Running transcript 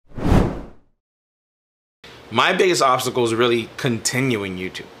My biggest obstacle is really continuing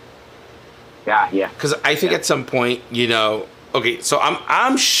YouTube. Yeah. Because I think at some point, you know, okay, so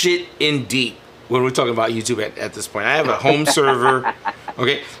I'm shit in deep when we're talking about YouTube at this point. I have a home server,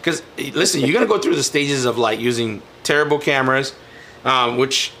 okay? Because listen, you're gonna go through the stages of like using terrible cameras,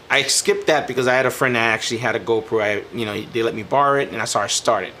 which I skipped that because I had a friend that actually had a GoPro. They let me borrow it, and that's how I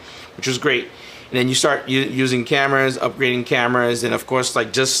started, which was great. And then you start using cameras, upgrading cameras, and of course,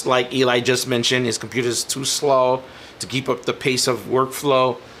 just like Eli just mentioned, his computer's too slow to keep up the pace of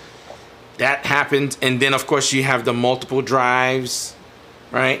workflow. That happened, and then of course you have the multiple drives,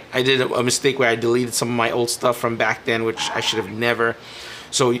 right? I did a mistake where I deleted some of my old stuff from back then, which I should have never.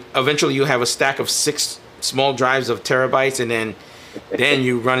 So eventually you have a stack of 6 small drives of terabytes, and then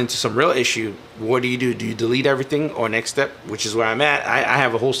you run into some real issue. What do? Do you delete everything, or next step, which is where I'm at? I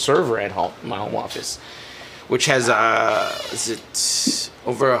have a whole server at home, my home office, which has is it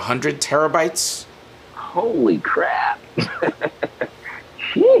over 100 terabytes? Holy crap!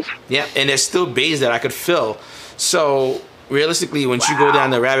 Sheesh. Yeah, and there's still bays that I could fill. So realistically, once you go down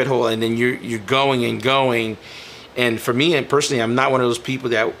the rabbit hole, and then you're going and going, and for me and personally, I'm not one of those people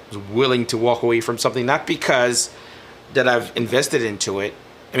that was willing to walk away from something, not because that I've invested into it.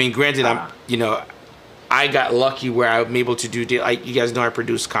 I mean, granted, I got lucky where I'm able to do, you guys know I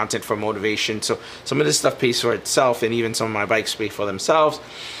produce content for motivation, so some of this stuff pays for itself, and even some of my bikes pay for themselves.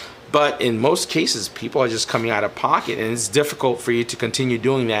 But in most cases, people are just coming out of pocket, and it's difficult for you to continue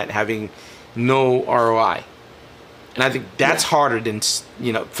doing that having no ROI. And I think that's harder than,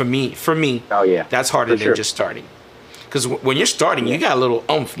 for me. Oh yeah, that's harder than just starting. Because when you're starting, you got a little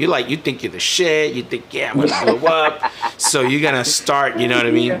oomph. You think you're the shit. You think, yeah, I'm gonna blow up. So you're gonna start. You know what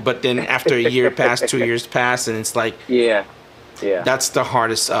I mean? But then after a year passed, 2 years passed, and it's like, yeah. That's the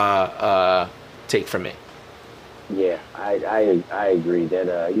hardest take for me. Yeah, I agree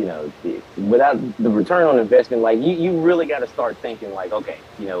that without the return on investment, like you really got to start thinking like, okay,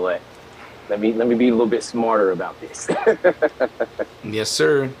 you know what? Let me be a little bit smarter about this. Yes,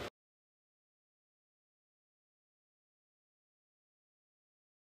 sir.